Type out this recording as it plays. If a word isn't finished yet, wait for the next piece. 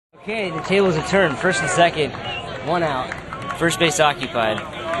Okay, the tables have turned. First and second, one out. First base occupied.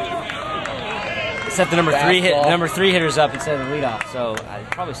 Except the number three hitter's up instead of the leadoff, so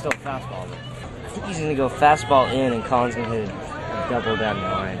probably still a fastball. But I think he's gonna go fastball in, and Colin's gonna hit a double down the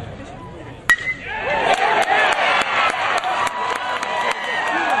line.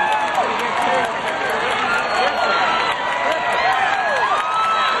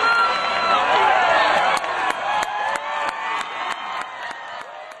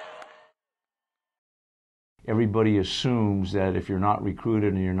 Everybody assumes that if you're not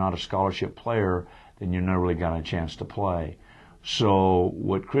recruited and you're not a scholarship player, then you're never really got a chance to play. So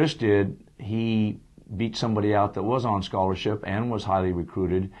what Chris did, he beat somebody out that was on scholarship and was highly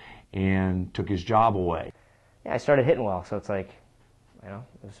recruited and took his job away. Yeah, I started hitting well, so it's like, you know,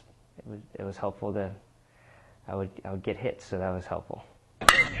 it was helpful to, I would get hits, so that was helpful.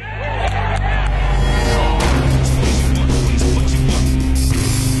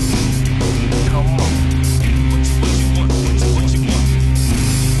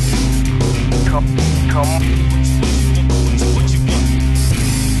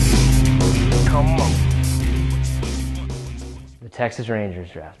 The Texas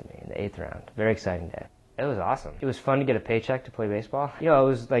Rangers drafted me in the 8th round. Very exciting day. It was awesome. It was fun to get a paycheck to play baseball. You know, it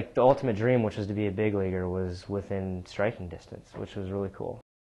was like the ultimate dream, which was to be a big leaguer, was within striking distance, which was really cool.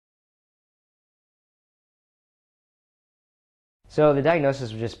 So the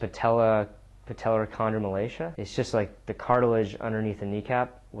diagnosis was just patellar chondromalacia. It's just like the cartilage underneath the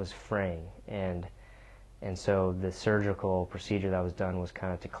kneecap was fraying, and so the surgical procedure that was done was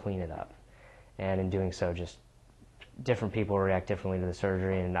kind of to clean it up. And in doing so, just different people react differently to the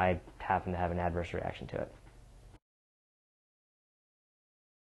surgery, and I happened to have an adverse reaction to it.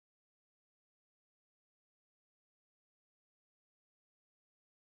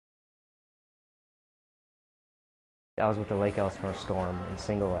 I was with the Lake Elsinore Storm in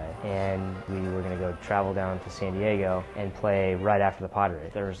Single A, and we were going to go travel down to San Diego and play right after the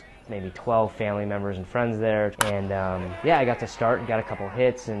Padres. There was maybe 12 family members and friends there, and yeah, I got to start and got a couple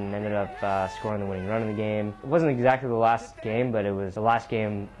hits and ended up scoring the winning run in the game. It wasn't exactly the last game, but it was the last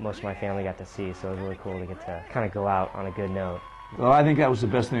game most of my family got to see, so it was really cool to get to kind of go out on a good note. Well, I think that was the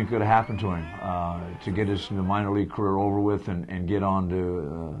best thing that could have happened to him, to get his minor league career over with and get on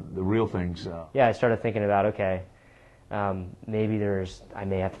to the real things. Yeah, I started thinking about, okay, maybe I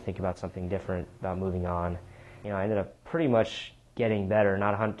may have to think about something different about moving on. You know, I ended up pretty much getting better,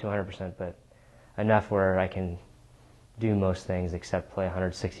 not 100%, but enough where I can do most things except play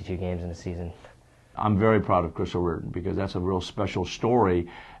 162 games in a season. I'm very proud of Chris O'Riordan because that's a real special story.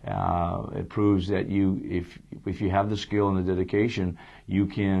 It proves that if you have the skill and the dedication, you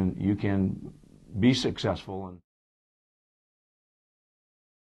can be successful.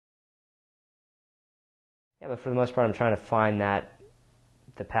 Yeah, but for the most part, I'm trying to find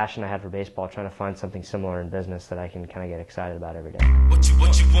the passion I had for baseball, trying to find something similar in business that I can kind of get excited about every day. What you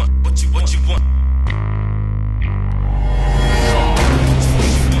want, what you want.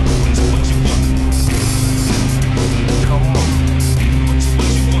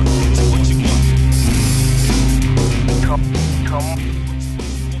 Come on.